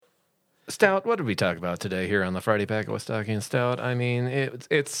Stout, what did we talk about today here on the Friday Pack of Westockian and Stout? I mean,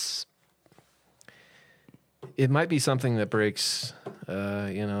 it might be something that breaks,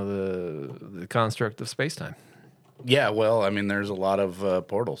 the construct of space-time. Yeah, well, I mean, there's a lot of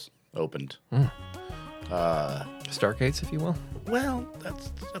portals opened. Stargates, if you will. Well,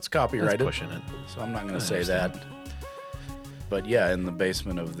 that's copyrighted. That's pushing it. So I'm not going to say that. But yeah, in the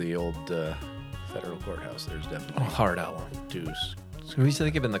basement of the old federal courthouse, there's definitely Hard Album. deuce. So do you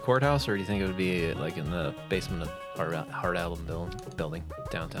think of it in the courthouse, or do you think it would be like in the basement of Hard Album building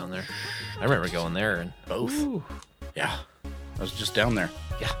downtown there? I remember going there and Both. Ooh, Yeah, I was just down there.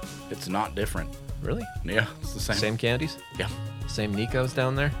 yeah, It's not different. really? Yeah, it's the same. Same candies? Yeah. Same Nico's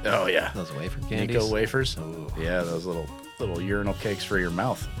down there? Oh yeah. Those wafer candies? Nico wafers. Ooh. Yeah, those little urinal cakes for your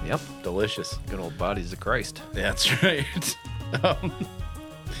mouth. Yep. Delicious. Good old bodies of Christ. That's right.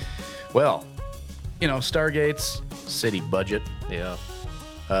 Well, Stargate's city budget. Yeah.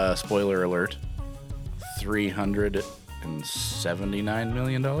 Spoiler alert: $379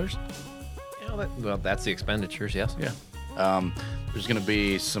 million. Well, that's the expenditures, yes. Yeah. There's gonna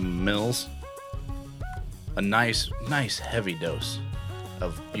be some mills. A nice heavy dose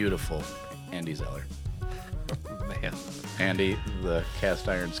of beautiful Andy Zeller. Man. Andy, the cast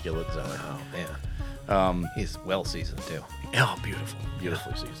iron skillet Zeller. Oh, man. Um, He's well seasoned, too. oh,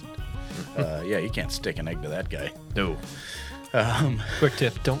 beautifully seasoned. Yeah, you can't stick an egg to that guy. No. Quick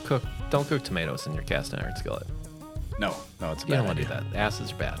tip, don't cook tomatoes in your cast iron skillet. No, it's a You bad don't want to idea. do that.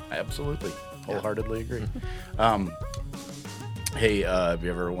 Acids are bad. Absolutely, wholeheartedly agree. Hey, have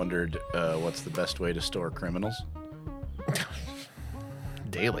you ever wondered what's the best way to store criminals?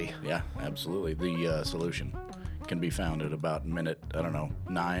 Daily. Yeah, absolutely. The solution can be found at about minute,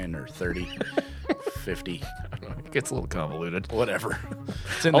 9 or 30, 50, It gets a little convoluted. whatever.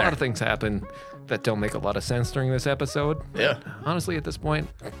 It's in A there. lot of things happen that don't make a lot of sense during this episode. Yeah. Honestly, at this point,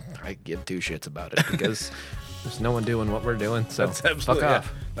 I give two shits about it because there's no one doing what we're doing. So That's absolutely fuck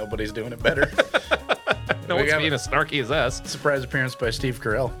off. yeah. Nobody's doing it better. No We one's got being as snarky as us. Surprise appearance by Steve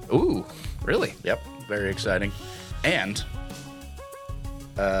Carell. Ooh, really? Yep, very exciting. And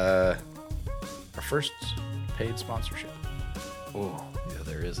our first paid sponsorship. Ooh, yeah,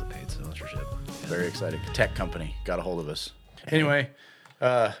 there is a paid sponsorship. Very exciting. Tech company got a hold of us. Anyway,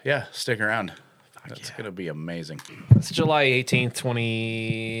 stick around. It's going to be amazing. It's July 18th,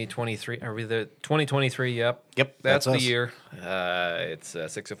 2023. Are we there? 2023, yep. Yep, That's the us. year. It's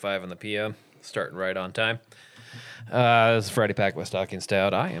 6:05 in the p.m., starting right on time. This is Friday Pack with Stocky and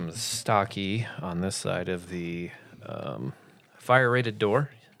Stout. I am Stocky on this side of the fire-rated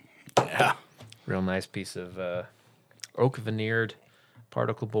door. Yeah. Real nice piece of oak veneered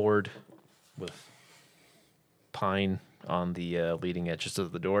particle board with pine on the leading edges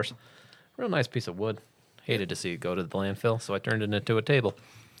of the doors. Real nice piece of wood. Hated to see it go to the landfill, so I turned it into a table.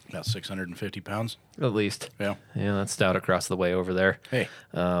 About 650 pounds. At least. Yeah. Yeah, that's Stout across the way over there. Hey.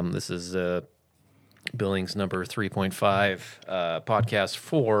 This is Billings number 3.5, podcast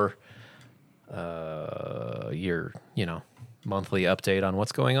 4, your, monthly update on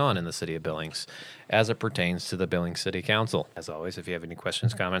what's going on in the city of Billings as it pertains to the Billings City Council. As always, if you have any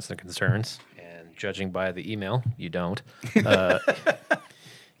questions, comments, and concerns, and judging by the email, you don't,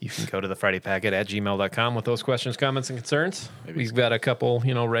 you can go to the FridayPacket@gmail.com with those questions, comments, and concerns. We've got a couple,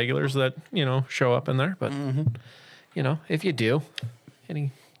 regulars that, show up in there, but, if you do,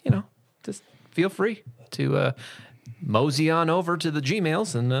 just feel free to mosey on over to the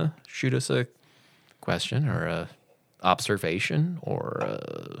Gmails and shoot us a question or a observation or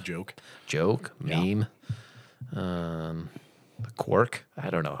a Joke. meme, a quirk.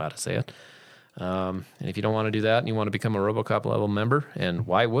 I don't know how to say it. And if you don't want to do that and you want to become a RoboCop level member, and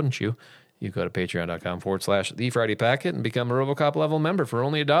why wouldn't you? You go to patreon.com/The Friday Packet and become a RoboCop level member for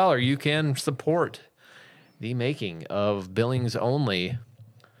only $1. You can support the making of Billings only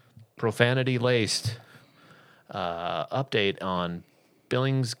profanity-laced update on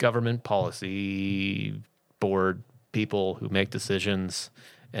Billings government policy board people who make decisions,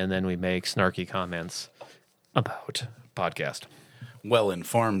 and then we make snarky comments about podcast.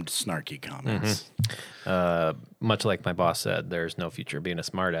 Well-informed, snarky comments. Much like my boss said, there's no future being a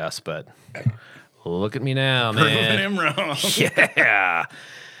smartass, but look at me now, man. Proving him wrong. Yeah.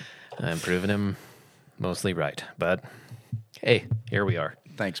 I'm proving him mostly right, but hey, here we are.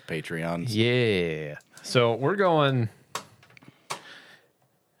 Thanks, Patreons. Yeah. So we're going,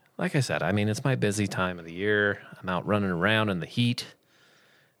 like I said, it's my busy time of the year. I'm out running around in the heat.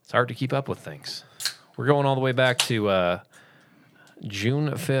 It's hard to keep up with things. We're going all the way back to June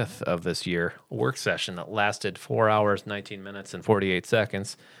 5th of this year, a work session that lasted 4 hours, 19 minutes, and 48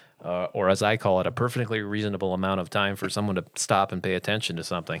 seconds. or as I call it, a perfectly reasonable amount of time for someone to stop and pay attention to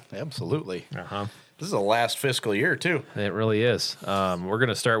something. Absolutely. Uh-huh. This is the last fiscal year, too. It really is. We're going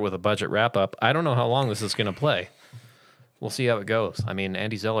to start with a budget wrap-up. I don't know how long this is going to play. We'll see how it goes. I mean,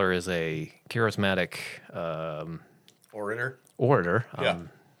 Andy Zeller is a charismatic Orator. orator.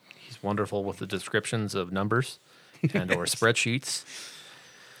 He's wonderful with the descriptions of numbers and or spreadsheets.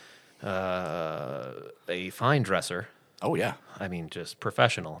 A fine dresser. Oh, yeah. I mean, just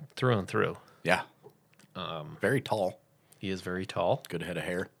professional through and through. Yeah. Very tall. He is very tall. Good head of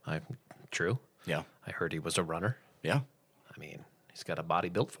hair. True. Yeah. I heard he was a runner. Yeah. I mean, he's got a body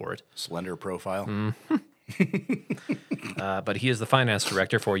built for it. Slender profile. But he is the finance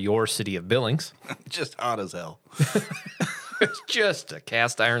director for your city of Billings. Just hot as hell. Just a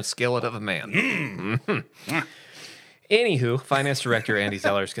cast iron skillet of a man. Anywho, finance director Andy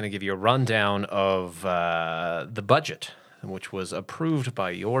Zeller is going to give you a rundown of the budget, which was approved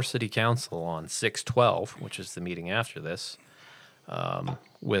by your city council on 6/12, which is the meeting after this,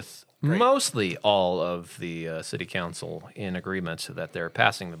 with mostly all of the city council in agreement that they're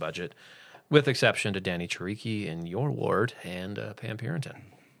passing the budget, with exception to Danny Chariki in your ward and Pam Purinton.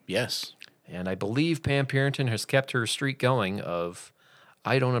 Yes. And I believe Pam Purinton has kept her streak going of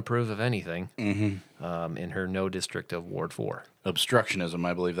I don't approve of anything in her no district of Ward 4. Obstructionism,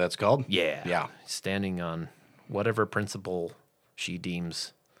 I believe that's called. Yeah. Yeah. Standing on whatever principle she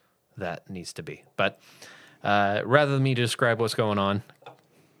deems that needs to be. But rather than me describe what's going on,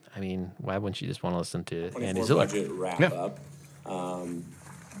 I mean, why wouldn't you just want to listen to Andy Ziller? Budget wrap-up.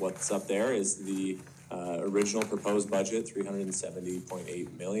 What's up there is the original proposed budget,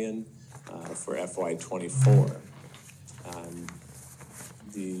 $370.8 million for FY24.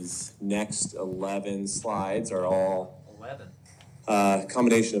 These next 11 slides are all 11.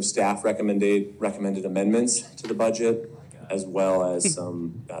 Combination of staff recommended amendments to the budget, as well as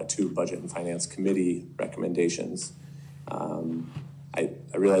some two Budget and Finance Committee recommendations. I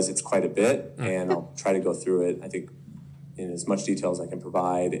realize it's quite a bit, and I'll try to go through it, I think, in as much detail as I can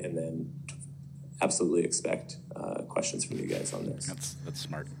provide, and then absolutely expect questions from you guys on this. That's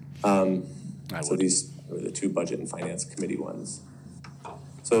smart. So these are the two Budget and Finance Committee ones.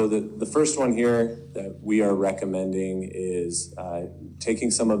 So the first one here that we are recommending is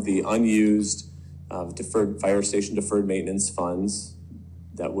taking some of the unused deferred fire station deferred maintenance funds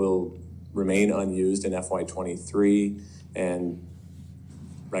that will remain unused in FY23 and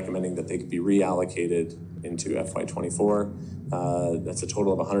recommending that they could be reallocated into FY24. That's a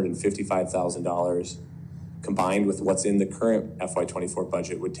total of $155,000. Combined with what's in the current FY24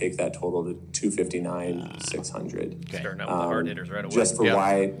 budget would take that total to $259,600. Starting out with the hard hitters right away. Just for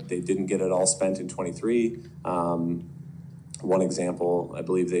why they didn't get it all spent in 23. One example, I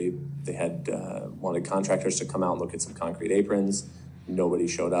believe they had wanted contractors to come out and look at some concrete aprons. Nobody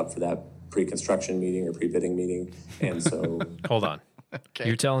showed up for that pre-construction meeting or pre-bidding meeting, and so Hold on. Okay.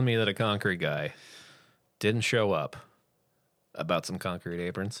 You're telling me that a concrete guy didn't show up about some concrete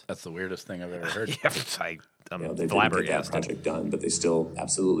aprons? That's the weirdest thing I've ever heard. I'm they didn't get that flabbergasted. project done, but they still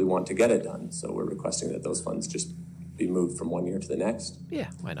absolutely want to get it done. So we're requesting that those funds just be moved from one year to the next. Yeah,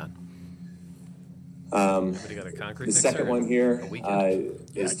 why not? Everybody got a concrete The mixer second one here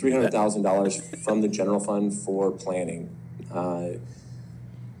is $300,000 from the general fund for planning.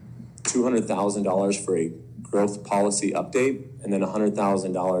 $200,000 for a growth policy update, and then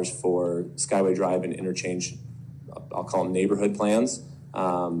 $100,000 for Skyway Drive and interchange. I'll call them neighborhood plans.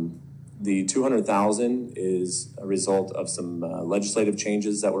 The $200,000 is a result of some legislative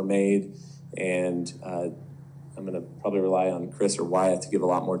changes that were made, and I'm going to probably rely on Chris or Wyatt to give a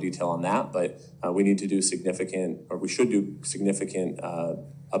lot more detail on that, but we need to do we should do significant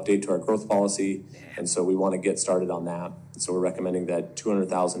update to our growth policy, and so we want to get started on that. So we're recommending that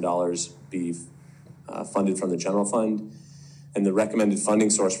 $200,000 be funded from the general fund, and the recommended funding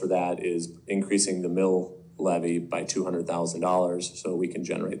source for that is increasing the mill levy by $200,000 so we can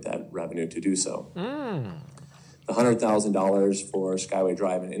generate that revenue to do so. The $100,000 for Skyway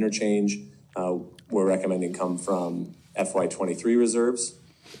Drive and interchange, we're recommending come from FY23 reserves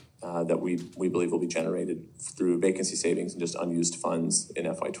that we believe will be generated through vacancy savings and just unused funds in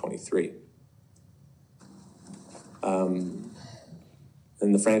FY23. And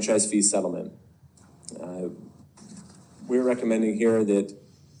the franchise fee settlement. We're recommending here that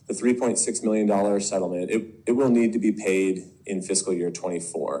the $3.6 million settlement, it will need to be paid in fiscal year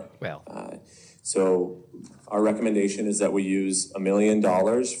 24. Well, So our recommendation is that we use $1 million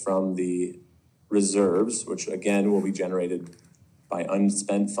from the reserves, which again will be generated by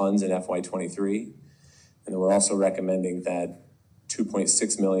unspent funds in FY23. And then we're also recommending that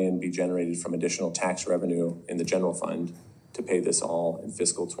 $2.6 million be generated from additional tax revenue in the general fund. to pay this all in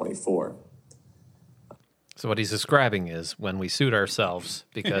fiscal 24. So what he's describing is when we suit ourselves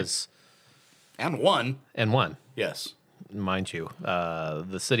because And one. and one, Yes. mind you,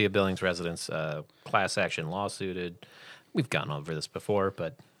 the City of Billings residents class action lawsuited. We've gone over this before,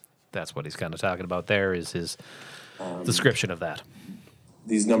 but that's what he's kind of talking about there is his description of that.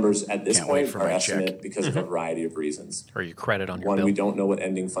 These numbers at this Can't wait point for are my estimate check. because of a variety of reasons. Or your credit on your One, bill. we don't know what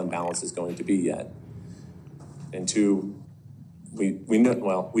ending fund balance is going to be yet. And two, we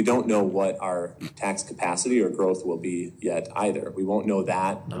don't know what our tax capacity or growth will be yet either. We won't know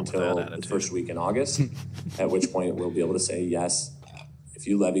that Not with until that the attitude. first week in August, at which point we'll be able to say, yes, if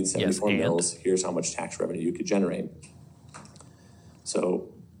you levied 74 and? mills, here's how much tax revenue you could generate. So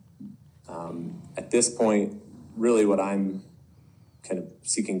at this point, really what I'm kind of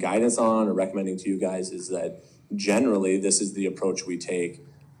seeking guidance on or recommending to you guys is that generally this is the approach we take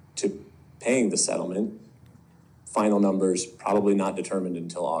to paying the settlement. Final numbers probably not determined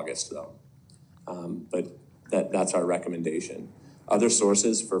until August, though. But that's our recommendation. Other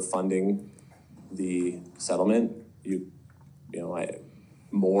sources for funding the settlement,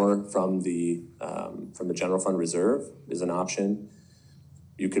 more from the general fund reserve is an option.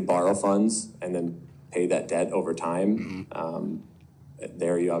 You could borrow funds and then pay that debt over time.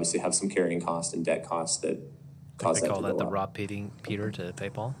 There, you obviously have some carrying costs and debt costs that cause They that call to that go the up. rob Peter to pay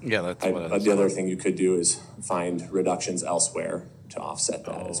Paul. Yeah, that's what it is. The other thing you could do is find reductions elsewhere to offset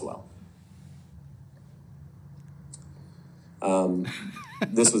that as well.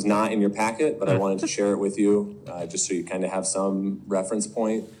 This was not in your packet, but I wanted to share it with you just so you kind of have some reference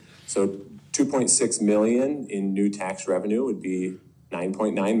point. So 2.6 million in new tax revenue would be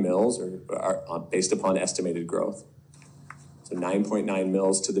 9.9 mils or based upon estimated growth. So 9.9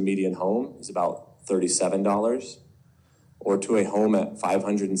 mils to the median home is about $37. Or to a home at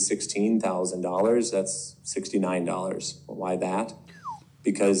 $516,000, that's $69. Well, why that?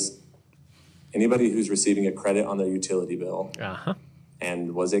 Because anybody who's receiving a credit on their utility bill Uh-huh.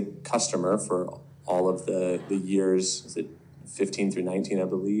 and was a customer for all of the years, is it 15 through 19, I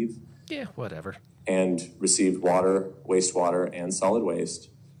believe, Yeah, whatever. and received water, wastewater, and solid waste,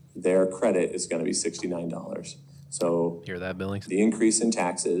 their credit is going to be $69. So Hear that, Billings? the increase in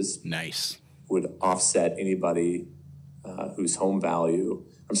taxes Nice. would offset anybody whose home value,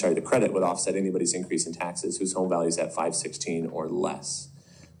 the credit would offset anybody's increase in taxes whose home value is at 516 or less.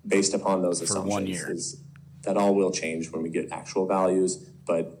 Based upon those assumptions, 1 year. That all will change when we get actual values,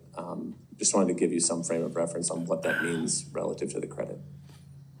 but just wanted to give you some frame of reference on what that means relative to the credit.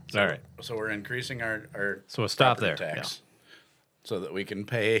 All right. So we're increasing our So we'll stop property there. tax so that we can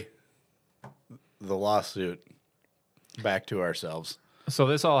pay the lawsuit back to ourselves. So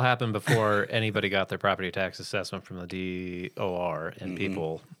this all happened before anybody got their property tax assessment from the DOR, and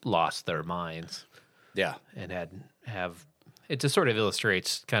people lost their minds Yeah. and have it just sort of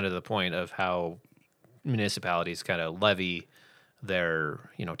illustrates kind of the point of how municipalities kind of levy their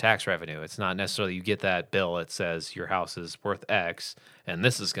tax revenue. It's not necessarily you get that bill that says your house is worth X and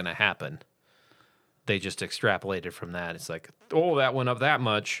this is going to happen. They just extrapolated from that. It's like, oh, that went up that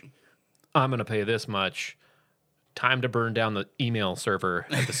much. I'm going to pay this much. Time to burn down the email server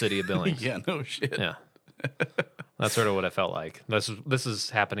at the City of Billings. Yeah, no shit. Yeah. That's sort of what it felt like. This is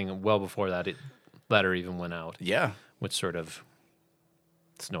happening well before that letter even went out, Yeah. which sort of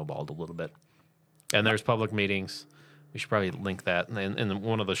snowballed a little bit. And there's public meetings. We should probably link that in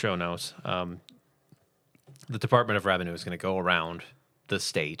one of the show notes. The Department of Revenue is going to go around the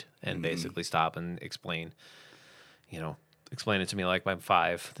state and basically stop and explain it to me like I'm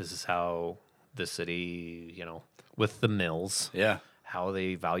 5. This is how the city, with the mills, Yeah. how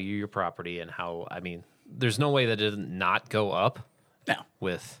they value your property and how, there's no way that it did not go up No.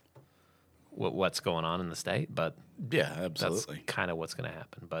 with what's going on in the state, but Yeah, that's absolutely. kind of what's going to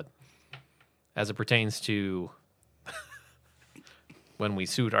happen. But as it pertains to when we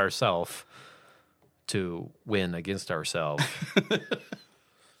suit ourselves to win against ourselves,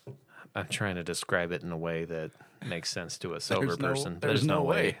 I'm trying to describe it in a way that makes sense to a sober person. there's no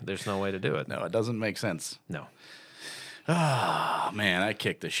way. There's no way to do it. No, it doesn't make sense. No. Oh, man, I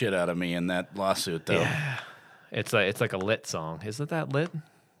kicked the shit out of me in that lawsuit, though. Yeah. It's like a lit song. Isn't that lit?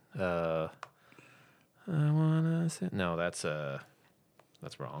 I wanna say no. That's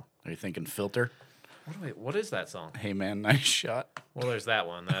wrong. Are you thinking Filter? What is that song? Hey, man, nice shot. Well, there's that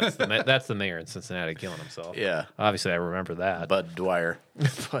one. That's the mayor in Cincinnati killing himself. Yeah. Obviously, I remember that. Bud Dwyer.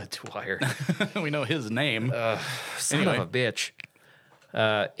 Bud Dwyer, We know his name. son Anyway. of a bitch.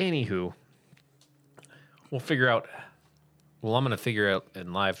 Anywho, we'll figure out. Well, I'm going to figure out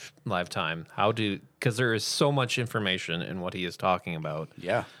in live time because there is so much information in what he is talking about.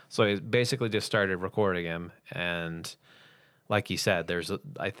 Yeah. So I basically just started recording him, and like you said, there's,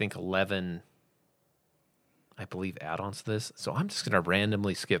 I think, 11, I believe, add-ons to this. So I'm just going to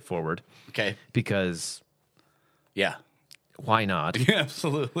randomly skip forward. Okay. Because Yeah. why not? Yeah,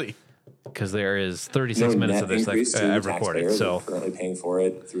 absolutely. Because there is 36 minutes net of this increase to the I've recorded. taxpayer. So, They're currently paying for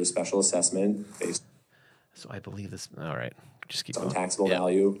it through a special assessment based so I believe this. All right, just keep on going. taxable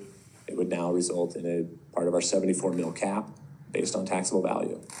value. It would now result in a part of our 74 mil cap based on taxable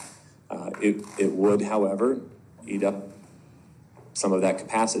value. It would, however, eat up some of that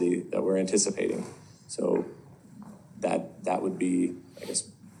capacity that we're anticipating. So that would be, I guess,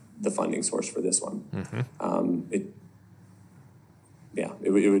 the funding source for this one. It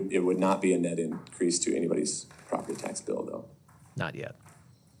would not be a net increase to anybody's property tax bill, though. Not yet.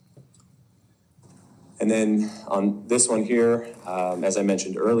 And then on this one here, as I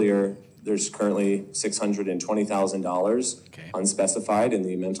mentioned earlier, there's currently $620,000 unspecified in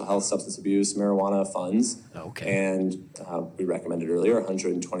the mental health, substance abuse, marijuana funds. Okay. And we recommended earlier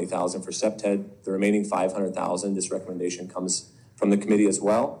 $120,000 for SEPTED. The remaining $500,000, this recommendation comes from the committee as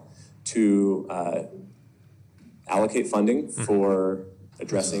well to allocate funding for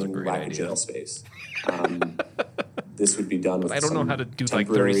addressing lack of jail space. This would be done with I don't know how to do like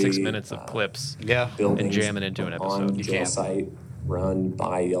 36 minutes of clips and jam it into an episode. On jail site run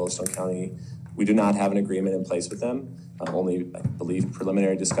by Yellowstone County. We do not have an agreement in place with them. Only, I believe,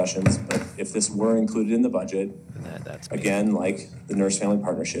 preliminary discussions. But if this were included in the budget, that's again, like the Nurse Family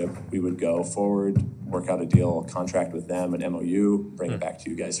Partnership, we would go forward, work out a deal, contract with them, an MOU, bring it back to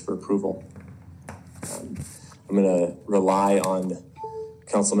you guys for approval. I'm going to rely on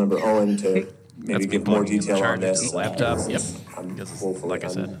Councilmember Owen to maybe give more detail on this. Laptop. Yep. Like I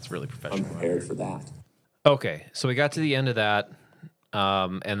said, it's really professional. I'm prepared for that. Okay, so we got to the end of that,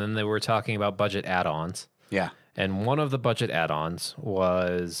 and then they were talking about budget add-ons. Yeah. And one of the budget add-ons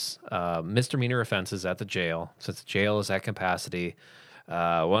was misdemeanor offenses at the jail. Since the jail is at capacity,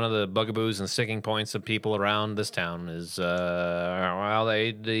 one of the bugaboos and sticking points of people around this town is, they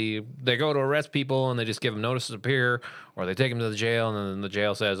go to arrest people and they just give them notice to appear, or they take them to the jail and then the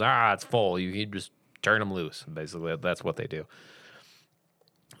jail says, it's full. You just turn them loose. Basically, that's what they do.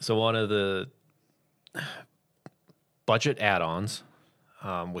 So one of the budget add-ons,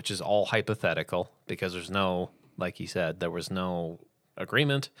 which is all hypothetical because there's no, like he said, there was no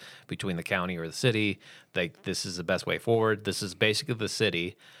agreement between the county or the city. This is the best way forward. This is basically the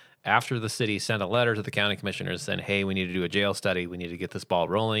city. After the city sent a letter to the county commissioners saying, hey, we need to do a jail study. We need to get this ball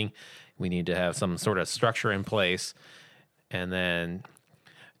rolling. We need to have some sort of structure in place. And then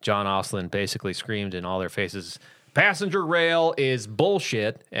John Oslin basically screamed in all their faces, passenger rail is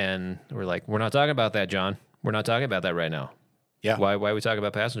bullshit. And we're like, we're not talking about that, John. We're not talking about that right now. Yeah. Why are we talking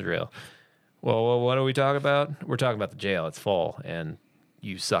about passenger rail? Well, what are we talking about? We're talking about the jail. It's full, and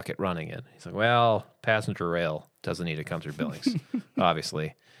you suck at running it. He's like, well, passenger rail doesn't need to come through Billings,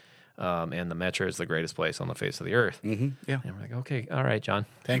 obviously. And the Metro is the greatest place on the face of the earth. Mm-hmm. Yeah. And we're like, okay, all right, John.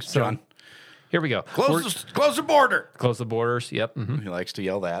 Thanks, John. Here we go. Close the border. Close the borders. Yep. Mm-hmm. He likes to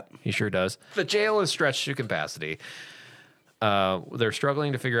yell that. He sure does. The jail is stretched to capacity. They're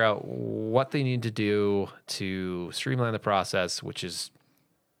struggling to figure out what they need to do to streamline the process, which is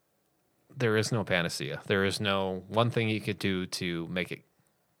there is no panacea. There is no one thing you could do to make it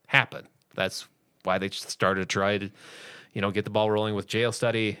happen. That's why they started to try to, get the ball rolling with jail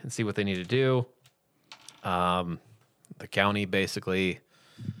study and see what they need to do. The county basically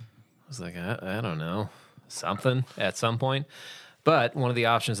was like, I don't know, something at some point. But one of the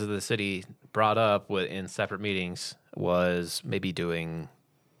options that the city brought up in separate meetings was maybe doing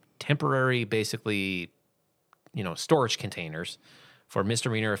temporary, basically, storage containers for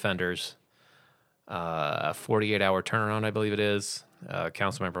misdemeanor offenders, a 48-hour turnaround, I believe it is.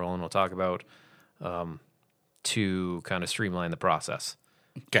 Councilmember Olin will talk about to kind of streamline the process.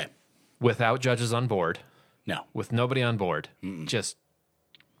 Okay. Without judges on board. No. With nobody on board. Mm-mm. Just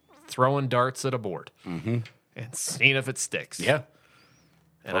throwing darts at a board and seeing if it sticks. Yeah.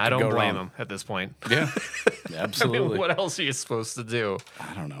 And I don't blame him at this point. Yeah, absolutely. I mean, what else are you supposed to do?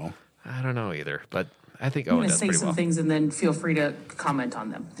 I don't know. I don't know either, but I think I'm Owen going to does say pretty some well. things and then feel free to comment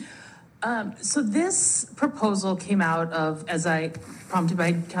on them. So this proposal came out of, as I prompted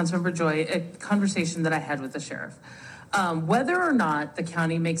by Councilmember Joy, a conversation that I had with the sheriff. Whether or not the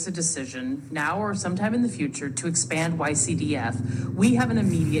county makes a decision now or sometime in the future to expand YCDF, we have an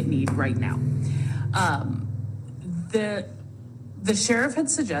immediate need right now. The sheriff had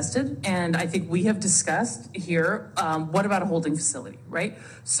suggested, and I think we have discussed here, what about a holding facility, right?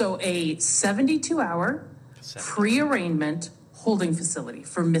 So a 72-hour pre-arraignment holding facility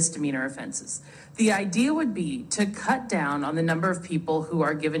for misdemeanor offenses. The idea would be to cut down on the number of people who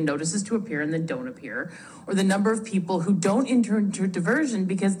are given notices to appear and then don't appear, or the number of people who don't enter into diversion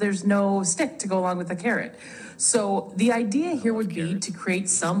because there's no stick to go along with the carrot. So the idea here would be to create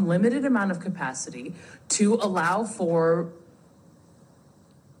some limited amount of capacity to allow for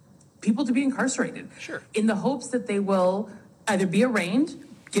people to be incarcerated. Sure. In the hopes that they will either be arraigned,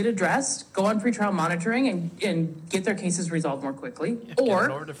 get addressed, go on pretrial monitoring, and get their cases resolved more quickly, or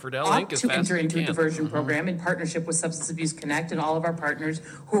an order to Friedel Inc. opt as to fast enter as you into a can. diversion program in partnership with Substance Abuse Connect and all of our partners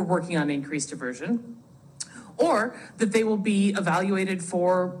who are working on increased diversion, or that they will be evaluated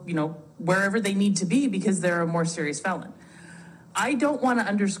for, wherever they need to be because they're a more serious felon. I don't want to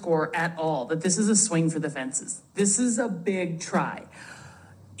underscore at all that this is a swing for the fences. This is a big try.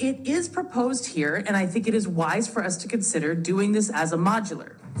 It is proposed here, and I think it is wise for us to consider doing this as a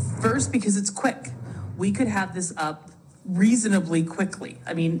modular. First, because it's quick. We could have this up reasonably quickly.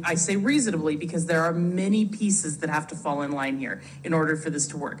 I mean, I say reasonably because there are many pieces that have to fall in line here in order for this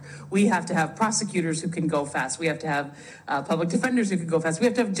to work. We have to have prosecutors who can go fast. We have to have public defenders who can go fast. We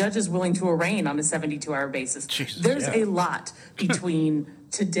have to have judges willing to arraign on a 72-hour basis. There's a lot between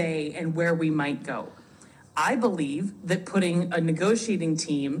today and where we might go. I believe that putting a negotiating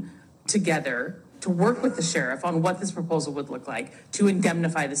team together to work with the sheriff on what this proposal would look like, to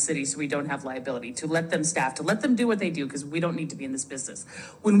indemnify the city so we don't have liability, to let them staff, to let them do what they do, because we don't need to be in this business.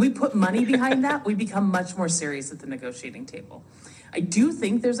 When we put money behind that, we become much more serious at the negotiating table. I do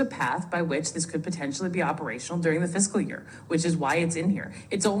think there's a path by which this could potentially be operational during the fiscal year, which is why it's in here.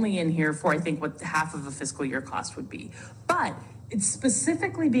 It's only in here for, I think, what half of a fiscal year cost would be. But it's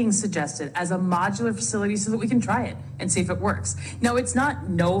specifically being suggested as a modular facility so that we can try it and see if it works. Now, it's not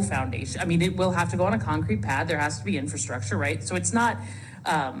no foundation. I mean, it will have to go on a concrete pad. There has to be infrastructure, right? So it's not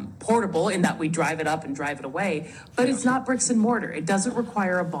portable in that we drive it up and drive it away, but it's not bricks and mortar. It doesn't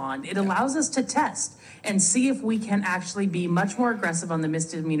require a bond. It allows us to test and see if we can actually be much more aggressive on the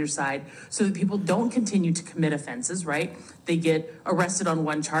misdemeanor side so that people don't continue to commit offenses, right? They get arrested on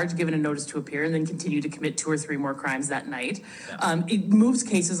one charge, given a notice to appear, and then continue to commit 2 or 3 more crimes that night. It moves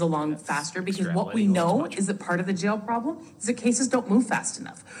cases along faster because what we know is that part of the jail problem is that cases don't move fast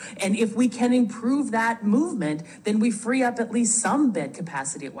enough. And if we can improve that movement, then we free up at least some bed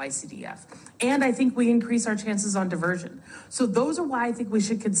capacity at YCDF. And I think we increase our chances on diversion. So those are why I think we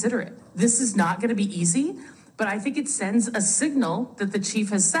should consider it. This is not going to be easy, but I think it sends a signal that the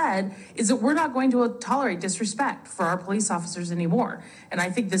chief has said is that we're not going to tolerate disrespect for our police officers anymore. And I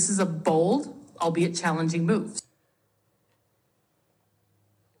think this is a bold, albeit challenging move.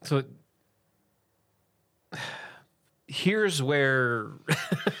 So here's where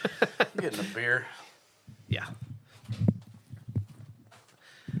Getting a beer. yeah.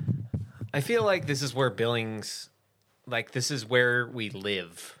 I feel like this is where Billings, like this is where we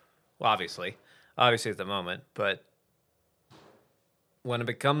live. Well, obviously at the moment, but when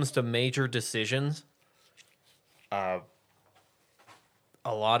it comes to major decisions, a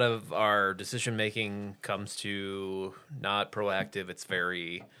lot of our decision making comes to not proactive. It's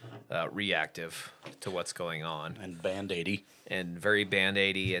very reactive to what's going on, And Band-Aidy. and very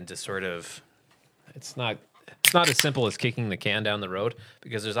band-aidy, and just sort of, it's not as simple as kicking the can down the road,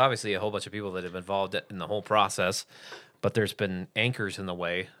 because there's obviously a whole bunch of people that have been involved in the whole process, but there's been anchors in the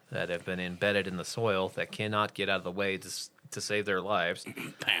way that have been embedded in the soil that cannot get out of the way to save their lives.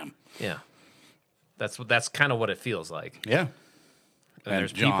 Bam. Yeah, that's kind of what it feels like. Yeah. And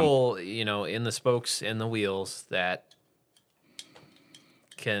there's John. people, in the spokes, in the wheels that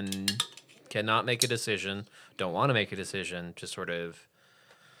cannot make a decision, don't want to make a decision, just sort of,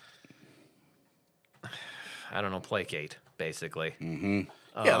 I don't know, placate, basically.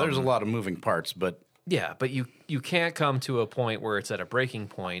 Yeah, there's a lot of moving parts, but Yeah, but you can't come to a point where it's at a breaking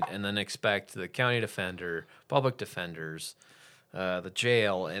point and then expect the county defender, public defenders, the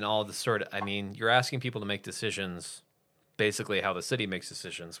jail, and all the sort of, I mean, you're asking people to make decisions basically how the city makes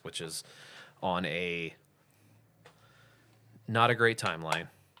decisions, which is on a not a great timeline.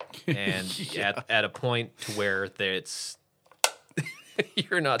 And at a point to where it's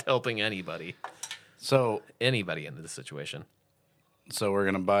you're not helping anybody in this situation. So we're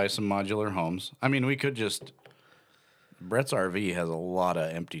going to buy some modular homes. I mean, we could just... Brett's RV has a lot of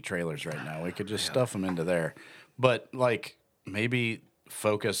empty trailers right now. We could just stuff them into there. But, maybe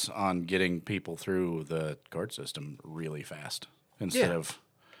focus on getting people through the court system really fast instead of...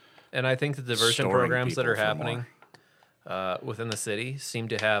 And I think the diversion storing programs that people are for happening within the city seem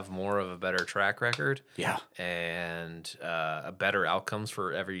to have more of a better track record. Yeah. And a better outcomes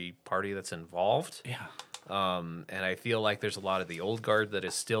for every party that's involved. Yeah. And I feel like there's a lot of the old guard that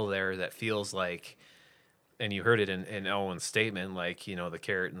is still there that feels like and you heard it in Owen's statement, like, the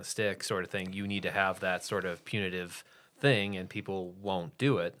carrot and the stick sort of thing. You need to have that sort of punitive thing, and people won't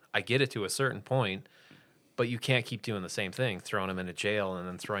do it. I get it to a certain point, but you can't keep doing the same thing, throwing them into jail and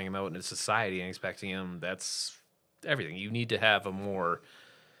then throwing them out into society and expecting them. That's everything. You need to have a more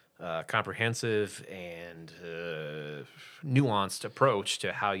comprehensive and nuanced approach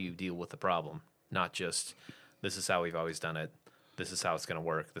to how you deal with the problem, not just this is how we've always done it. This is how it's going to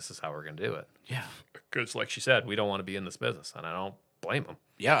work. This is how we're going to do it. Yeah. Because like she said, we don't want to be in this business, and I don't blame them.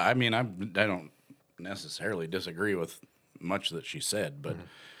 Yeah, I mean, I don't necessarily disagree with much that she said, but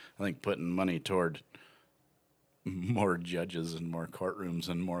I think putting money toward more judges and more courtrooms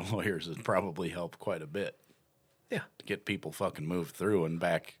and more lawyers would probably help quite a bit. Yeah. To get people fucking moved through and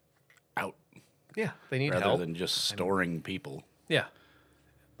back out Yeah, they need rather help. than just storing people. Yeah.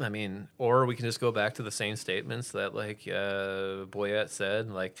 I mean, or we can just go back to the same statements that, like, Boyette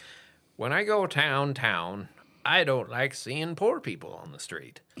said, like, when I go town, I don't like seeing poor people on the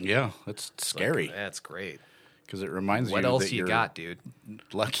street. Yeah, it's scary Like, that's great. because it reminds What you else that you you're got, dude?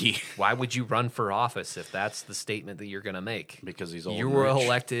 lucky Why would you run for office if that's the statement that you're going to make? because he's old. You and were rich.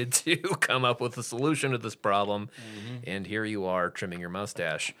 elected to come up with a solution to this problem, and here you are trimming your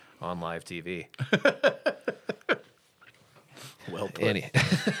mustache on live TV. Well put.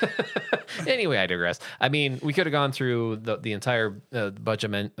 Anyway, I digress. I mean, we could have gone through the entire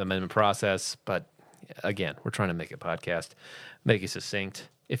budget amendment process, but again, we're trying to make a podcast, make it succinct.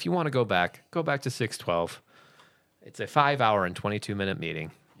 If you want to go back to 612. It's a 5-hour and 22-minute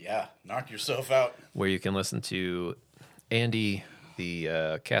meeting Yeah, knock yourself out. where you can listen to Andy,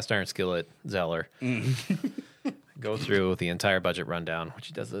 the cast iron skillet Zeller, go through the entire budget rundown, which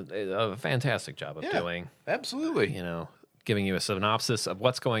he does a fantastic job of doing. Absolutely. Giving you a synopsis of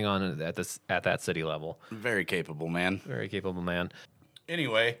what's going on at that city level. Very capable, man. Very capable man.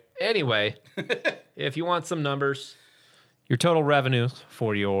 Anyway, If you want some numbers, your total revenue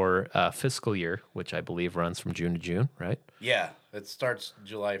for your fiscal year, which I believe runs from June to June, right? yeah, it starts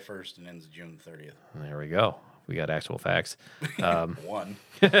July 1st and ends June 30th. There we go. We got actual facts. One.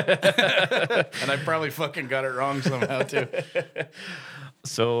 And I probably fucking got it wrong somehow, too.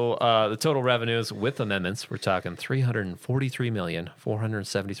 So the total revenues with amendments, we're talking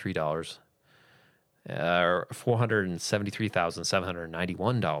 $343,473,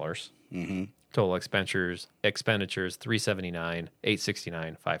 $473,791. Mm-hmm. Total expenditures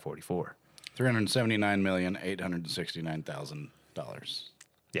 $379,869,544. $379,869,000.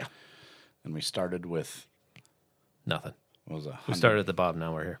 Yeah, And we started with, nothing. what was it? We started at the bottom.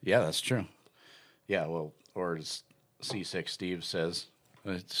 Now we're here. Yeah, that's true. Yeah, well, or as C6 Steve says,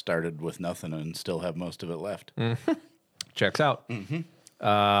 it started with nothing and still have most of it left. Checks out. Mm-hmm.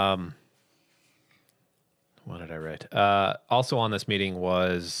 What did I write? Also on this meeting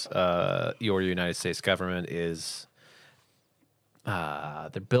was your United States government is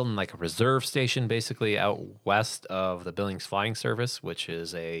they're building like a reserve station basically out west of the Billings Flying Service, which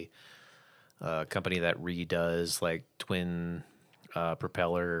is a company that redoes like twin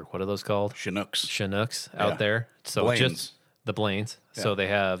propeller. What are those called? Chinooks out there. So Blaines. just the Blaines. Yeah. So they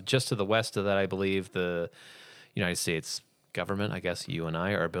have just to the west of that, I believe, the United States government, I guess you and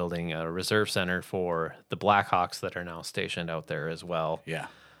I, are building a reserve center for the Blackhawks that are now stationed out there as well. Yeah.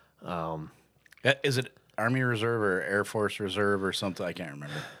 Is it Army Reserve or Air Force Reserve or something? I can't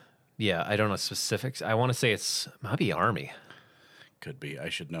remember. Yeah, I don't know specifics. I want to say it's maybe Army. Could be. I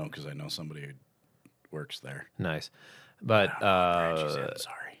should know because I know somebody who works there. Nice. But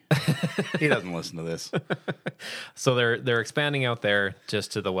Sorry. He doesn't listen to this. so they're expanding out there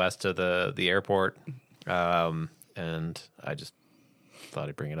just to the west of the airport. And I just thought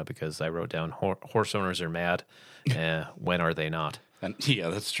I'd bring it up because I wrote down horse owners are mad. When are they not? And yeah,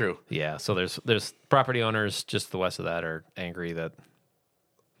 that's true. Yeah. So there's property owners just to the west of that are angry that,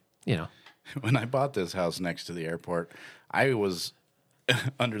 When I bought this house next to the airport, I was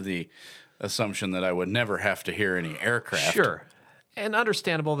under the assumption that I would never have to hear any aircraft. Sure. And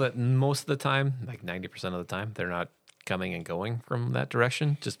understandable that most of the time, like 90% of the time, they're not coming and going from that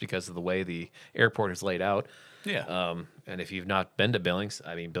direction just because of the way the airport is laid out. Yeah. And if you've not been to Billings,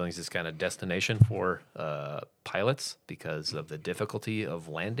 I mean, Billings is kind of destination for pilots because of the difficulty of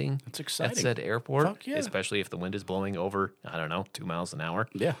landing It's exciting. at said airport, Fuck yeah. especially if the wind is blowing over, 2 miles an hour.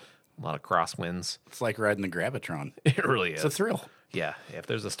 Yeah. A lot of crosswinds. It's like riding the Gravitron. It really is. It's a thrill. Yeah. If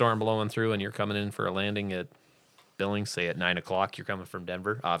there's a storm blowing through and you're coming in for a landing at Billings, say at 9 o'clock, you're coming from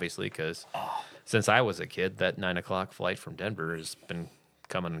Denver, obviously, because since I was a kid, that 9 o'clock flight from Denver has been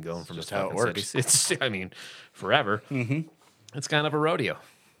coming and going from just the how it fucking works. cities. It's, forever. Mm-hmm. It's kind of a rodeo,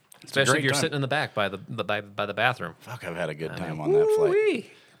 especially great if you're time. sitting in the back by the bathroom. Fuck, I've had a good time on that flight.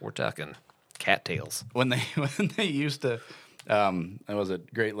 Ooh-wee. We're talking cattails. when they used to, was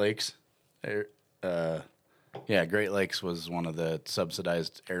it Great Lakes? Yeah, Great Lakes was one of the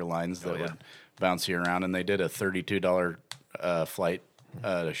subsidized airlines that would bounce you around, and they did a $32 flight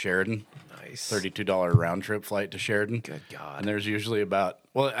to Sheridan. Nice. $32 round trip flight to Sheridan. Good God. And there's usually about,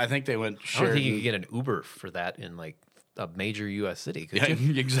 well, I think they went I don't Sheridan. think you could get an Uber for that in like a major U.S. city, could Yeah,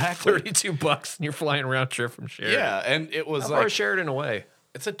 you? exactly. $32 and you're flying round trip from Sheridan. Yeah, and it was How far like is Sheridan away?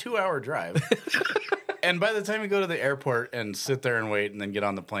 it's a 2-hour drive. And by the time you go to the airport and sit there and wait and then get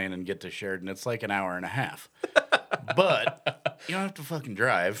on the plane and get to Sheridan, it's like an hour and a half. But you don't have to fucking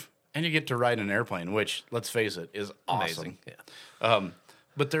drive, and you get to ride an airplane, which, let's face it, is awesome. Amazing. Yeah.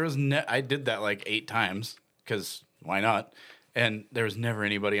 But there was I did that like 8 times, because why not? And there was never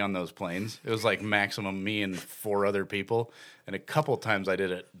anybody on those planes. It was like maximum me and 4 other people. And a couple times I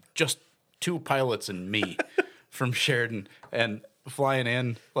did it, just 2 pilots and me from Sheridan. And flying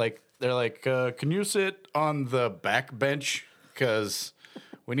in, like, they're like, can you sit on the back bench? Because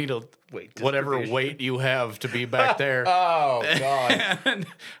we need to whatever weight you have to be back there. Oh, God. And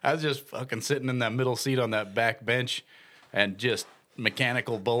I was just fucking sitting in that middle seat on that back bench and just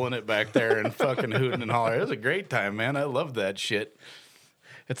mechanical bulling it back there and fucking hooting and hollering. It was a great time, man. I loved that shit.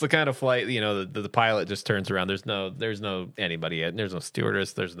 It's the kind of flight, you know, the pilot just turns around. There's no anybody. There's no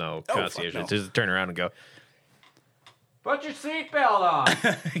stewardess. There's no concierge. no. Just turn around and go, put your seatbelt on.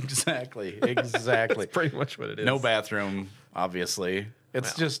 Exactly. Pretty much what it is. No bathroom, obviously.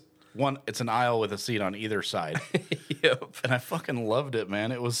 It's just it's an aisle with a seat on either side. Yep. And I fucking loved it,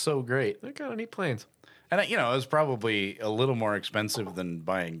 man. It was so great. They're kind of neat planes. And, it was probably a little more expensive than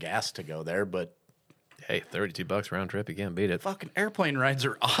buying gas to go there, but Hey, $32 round trip. You can't beat it. fucking airplane rides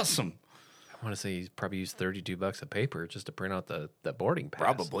are awesome. I want to say you probably used $32 of paper just to print out the boarding pass.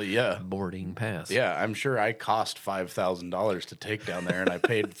 Probably, yeah. Boarding pass. Yeah, I'm sure I cost $5,000 to take down there, and I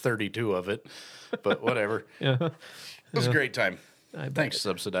paid 32 of it. But whatever. Yeah. It was a great time. bet. Thanks,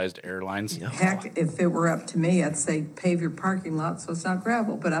 subsidized airlines. Heck, if it were up to me, I'd say pave your parking lot so it's not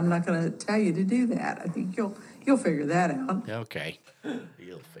gravel, but I'm not gonna tell you to do that. I think you'll figure that out. Okay.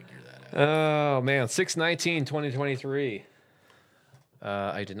 You'll figure that out. Oh, man. 6/19/2023.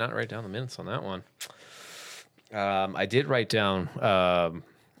 I did not write down the minutes on that one. I did write down, I'll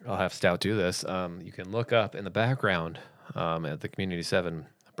have Stout do this. You can look up in the background at the Community 7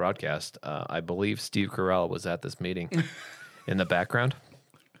 broadcast. I believe Steve Carell was at this meeting in the background.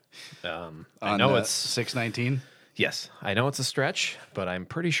 I know it's 619. Yes, I know it's a stretch, but I'm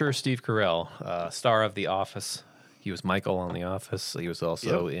pretty sure Steve Carell, star of The Office, he was Michael on The Office. He was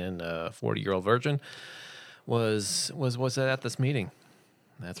also in 40-Year-Old Virgin. Was at this meeting.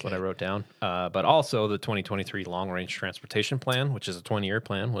 That's what I wrote down. But also the 2023 Long Range Transportation Plan, which is a 20-year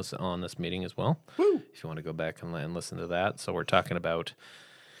plan, was on this meeting as well. Woo. If you want to go back and listen to that. So we're talking about,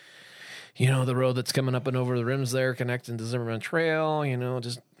 the road that's coming up and over the rims there, connecting to Zimmerman Trail,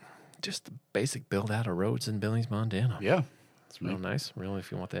 just the basic build out of roads in Billings, Montana. Yeah. It's real nice, really,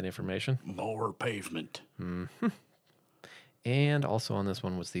 if you want that information. More pavement. And also on this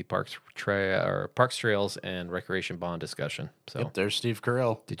one was the Parks, Trails, and Recreation Bond discussion. So, Yep, there's Steve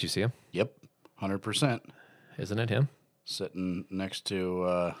Carell. did you see him? Yep, 100%. Isn't it him? Sitting next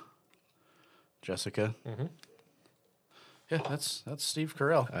to Jessica. Mm-hmm. Yeah, that's Steve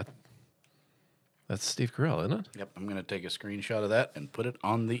Carell. That's Steve Carell, isn't it? Yep, I'm going to take a screenshot of that and put it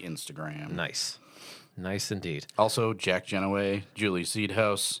on the Instagram. Nice. Nice indeed. Also, Jack Genoway, Julie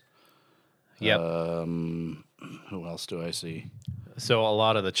Seedhouse. Yep. Who else do I see? So a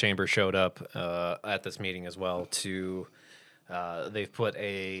lot of the chamber showed up at this meeting as well to, they've put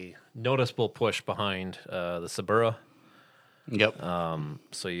a noticeable push behind the Sabura. Yep.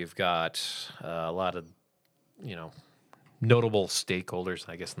 So you've got a lot of, notable stakeholders,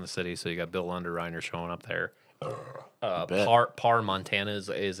 I guess, in the city. So you got Bill Underreiner showing up there. Par Montana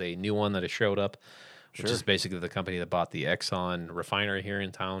is a new one that has showed up, which is basically the company that bought the Exxon refinery here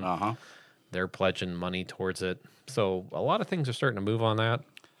in town. Uh-huh. They're pledging money towards it. So a lot of things are starting to move on that.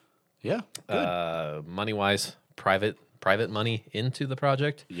 Yeah. Good. Money-wise, private money into the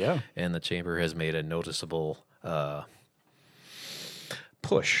project. Yeah. And the chamber has made a noticeable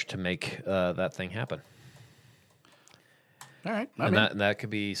push to make that thing happen. All right. And that could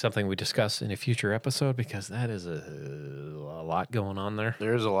be something we discuss in a future episode because that is a lot going on there.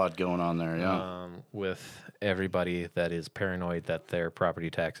 There's a lot going on there, yeah. With everybody that is paranoid that their property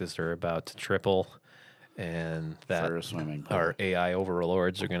taxes are about to triple and that For a swimming pool. our AI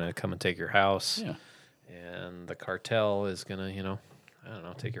overlords are going to come and take your house. Yeah. And the cartel is going to,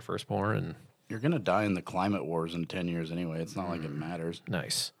 take your firstborn. And You're going to die in the climate wars in 10 years anyway. It's not like it matters.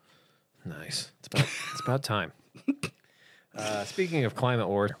 Nice. It's about time. Speaking of climate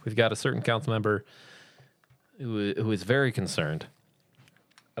war, we've got a certain council member who is very concerned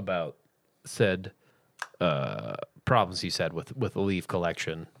about said problems he said with the leaf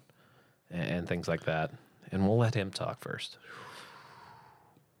collection and things like that. And we'll let him talk first.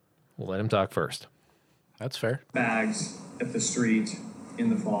 That's fair. Bags at the street in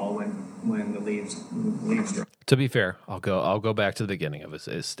the fall when the leaves drop. To be fair, I'll go back to the beginning of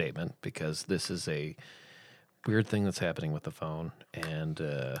his statement because this is a weird thing that's happening with the phone. And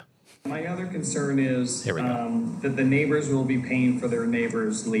My other concern is Here we go. that the neighbors will be paying for their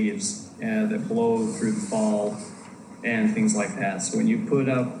neighbors' leaves that blow through the fall and things like that. So when you put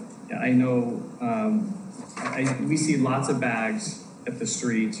up, I know we see lots of bags at the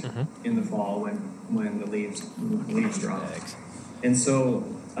street in the fall when the leaves drop. And so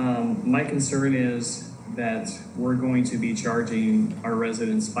my concern is that we're going to be charging our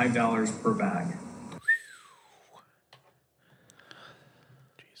residents $5 per bag.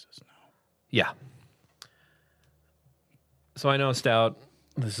 Jesus, no. yeah. So I know, Stout,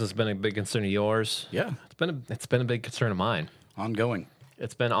 this has been a big concern of yours. Yeah. It's been a big concern of mine. Ongoing.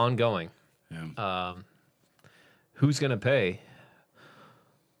 It's been ongoing. Yeah. Who's going to pay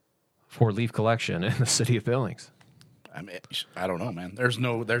for leaf collection in the city of Billings? I mean, I don't know, man. There's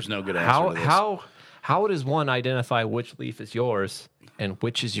no good answer to this. How does one identify which leaf is yours and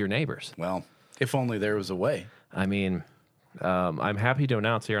which is your neighbor's? Well, if only there was a way. I mean, I'm happy to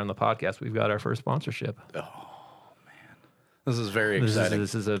announce here on the podcast we've got our first sponsorship. This is very exciting.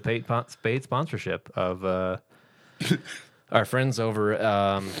 This is a paid sponsorship of our friends over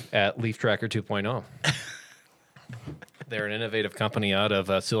at Leaf Tracker 2.0. They're an innovative company out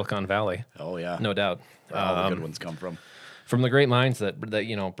of Silicon Valley. Oh, yeah. No doubt. Where all the good ones come from the great minds that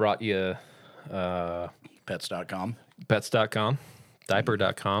brought you Pets.com, pets.com,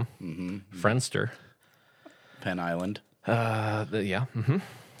 diaper.com, Friendster. Pen Island,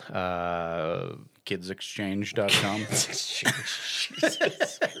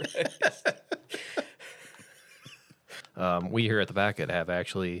 We here at the Packet have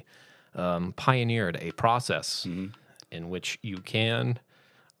actually pioneered a process in which you can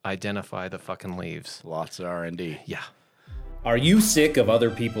identify the fucking leaves. Lots of R&D. Yeah. Are you sick of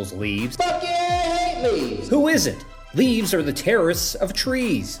other people's leaves? Fuck yeah, I hate leaves! Who isn't? Leaves are the terrorists of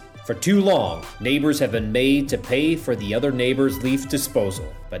trees. For too long, neighbors have been made to pay for the other neighbor's leaf disposal,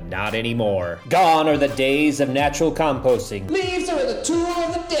 but not anymore. Gone are the days of natural composting. Leaves are the tool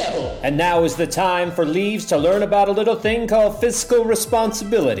of the devil. And now is the time for leaves to learn about a little thing called fiscal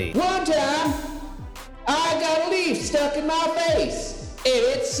responsibility. One time, I got a leaf stuck in my face. And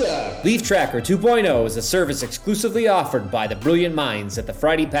it sucked. Leaf Tracker 2.0 is a service exclusively offered by the brilliant minds at the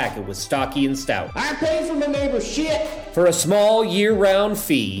Friday Packet with Stocky and Stout. I pay for my neighbor's shit. For a small year-round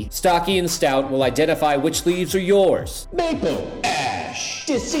fee, Stocky and Stout will identify which leaves are yours. Maple, ash,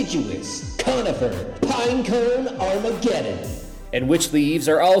 deciduous, conifer, pinecone, Armageddon. And which leaves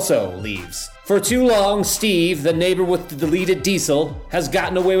are also leaves. For too long, Steve, the neighbor with the deleted diesel, has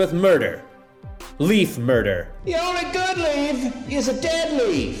gotten away with murder. Leaf murder. The only good leaf is a dead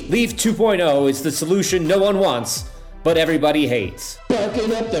leaf. Leaf 2.0 is the solution no one wants, but everybody hates.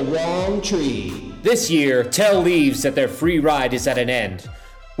 Barking up the wrong tree. This year, tell leaves that their free ride is at an end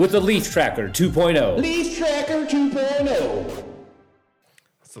with the Leaf Tracker 2.0. Leaf Tracker 2.0.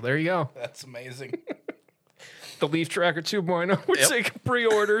 So there you go. That's amazing. The Leaf Tracker 2.0. We're taking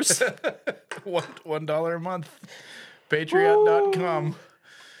pre-orders. $1 a month. Patreon.com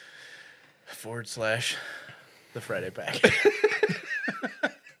 / the Friday Pack.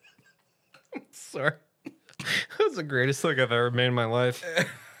 Sorry. That's the greatest thing I've ever made in my life.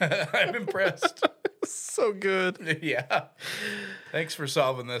 I'm impressed. So good. Yeah. Thanks for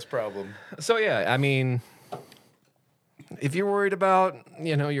solving this problem. So yeah, I mean, if you're worried about,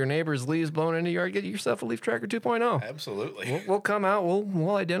 your neighbor's leaves blowing into your yard, get yourself a Leaf Tracker 2.0. Absolutely. We'll come out,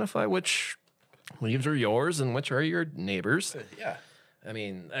 we'll identify which leaves are yours and which are your neighbor's. Yeah. I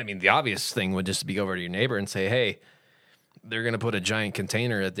mean, the obvious thing would just be go over to your neighbor and say, hey, they're going to put a giant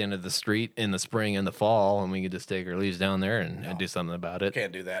container at the end of the street in the spring and the fall, and we can just take our leaves down there and do something about it.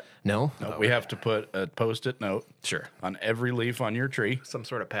 Can't do that. No? No, we have to put a Post-it note Sure. on every leaf on your tree Some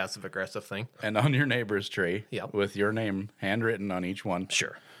sort of passive-aggressive thing. and on your neighbor's tree Yep. with your name handwritten on each one.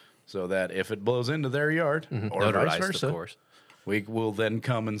 Sure. So that if it blows into their yard or Notarized, vice versa, of course. we will then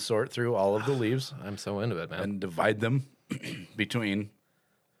come and sort through all of the leaves I'm so into it, man. and divide them between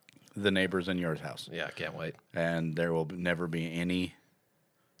the neighbors in your house. Yeah, I can't wait. And there will never be any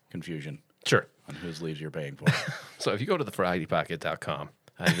confusion Sure. on whose leaves you're paying for. So if you go to thefridaypocket.com,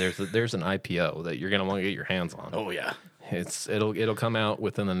 there's an IPO that you're going to want to get your hands on. Oh, yeah. It'll come out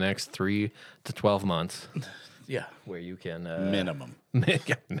within the next 3 to 12 months. Yeah. where you can Minimum.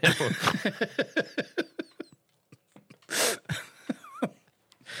 Yeah, minimum.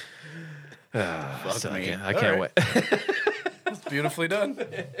 Fuck me. I can't wait. It's beautifully done.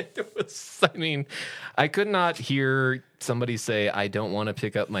 I mean, I could not hear somebody say, I don't want to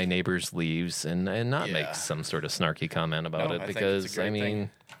pick up my neighbor's leaves and not Yeah. make some sort of snarky comment about No, it I think it's a because, great I mean,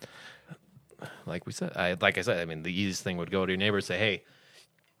 like I said, I mean, the easiest thing would go to your neighbor and say, hey,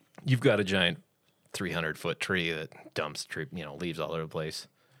 you've got a giant 300-foot tree that dumps leaves all over the place.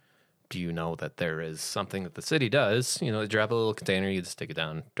 Do you know that there is something that the city does? You know, they drop a little container, you just stick it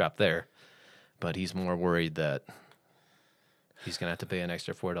down, drop there. But he's more worried that he's going to have to pay an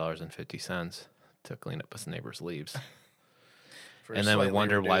extra $4.50 to clean up his neighbor's leaves. And then we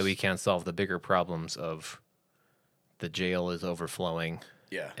wonder why we can't solve the bigger problems of the jail is overflowing.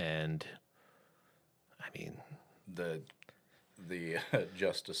 Yeah. And, I mean... The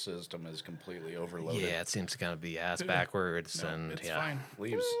justice system is completely overloaded. Yeah, it seems to kind of be ass backwards. No, and it's yeah. fine.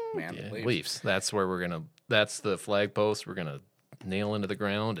 Leaves, man. Yeah, leaves. That's where that's the flag post we're going to nail into the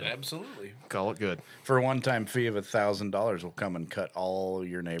ground and Absolutely. call it good. For a one-time fee of $1,000, we'll come and cut all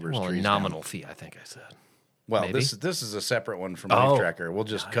your neighbors' Well, a trees nominal down. fee, I think I said. Well, maybe. this is a separate one from Oh, Leaf Tracker. We'll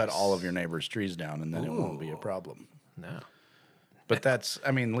just cut all of your neighbors' trees down, and then it won't be a problem. No. But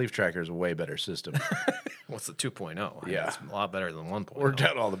Leaf Tracker is a way better system. What's the 2.0? Yeah. It's a lot better than 1.0. Worked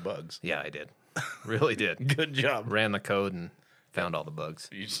out all the bugs. Yeah, I did. Really did. Good job. Ran the code and found all the bugs.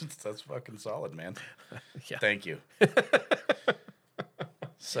 That's fucking solid, man. Yeah. Thank you.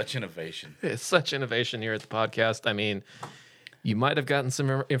 Such innovation. It's such innovation here at the podcast. I mean, you might have gotten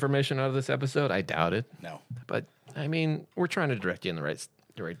some information out of this episode. I doubt it. No. But, I mean, we're trying to direct you in the right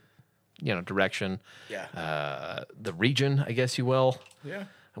direction. Yeah. The region, I guess you will. Yeah.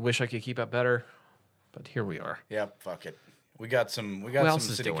 I wish I could keep up better, but here we are. Yeah, fuck it. We got some else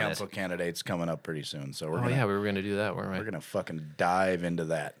is city doing council it? candidates coming up pretty soon, so We were going to do that, weren't we? we're gonna fucking dive into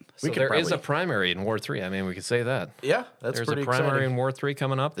that. So We could there is probably- a primary in Ward 3. I mean, we could say that. Yeah, that's There's pretty a primary exciting. in Ward 3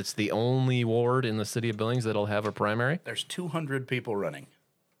 coming up. It's the only ward in the city of Billings that'll have a primary. There's 200 people running.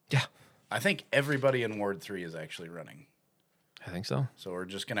 Yeah, I think everybody in Ward 3 is actually running. I think so. So we're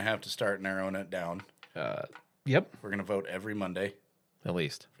just gonna have to start narrowing it down. Yep, We're gonna vote every Monday at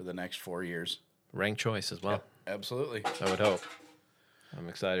least. for the next 4 years. Ranked choice as well. Absolutely. I would hope. I'm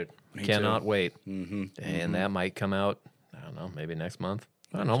excited. Me Cannot too. wait. Mm-hmm. And that might come out, I don't know, maybe next month.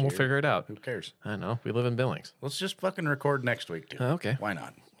 I don't know. We'll figure it out. Who cares? I know. We live in Billings. Let's just fucking record next week, dude. Okay. Why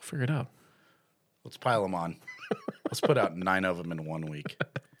not? We'll figure it out. Let's pile them on. Let's put out 9 of them in 1 week.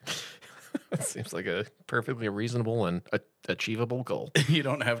 That seems like a perfectly reasonable and achievable goal. You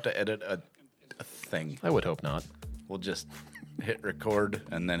don't have to edit a thing. I would hope not. We'll just hit record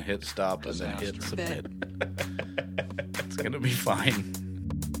and then hit stop and then hit submit. It's going to be fine.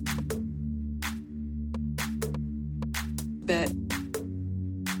 Bet.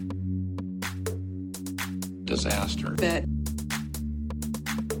 Disaster. Bet.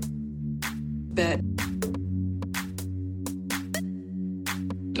 Bet.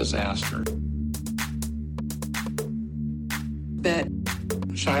 Disaster. Bet.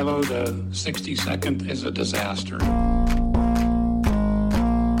 Shiloh, the 62nd is a disaster.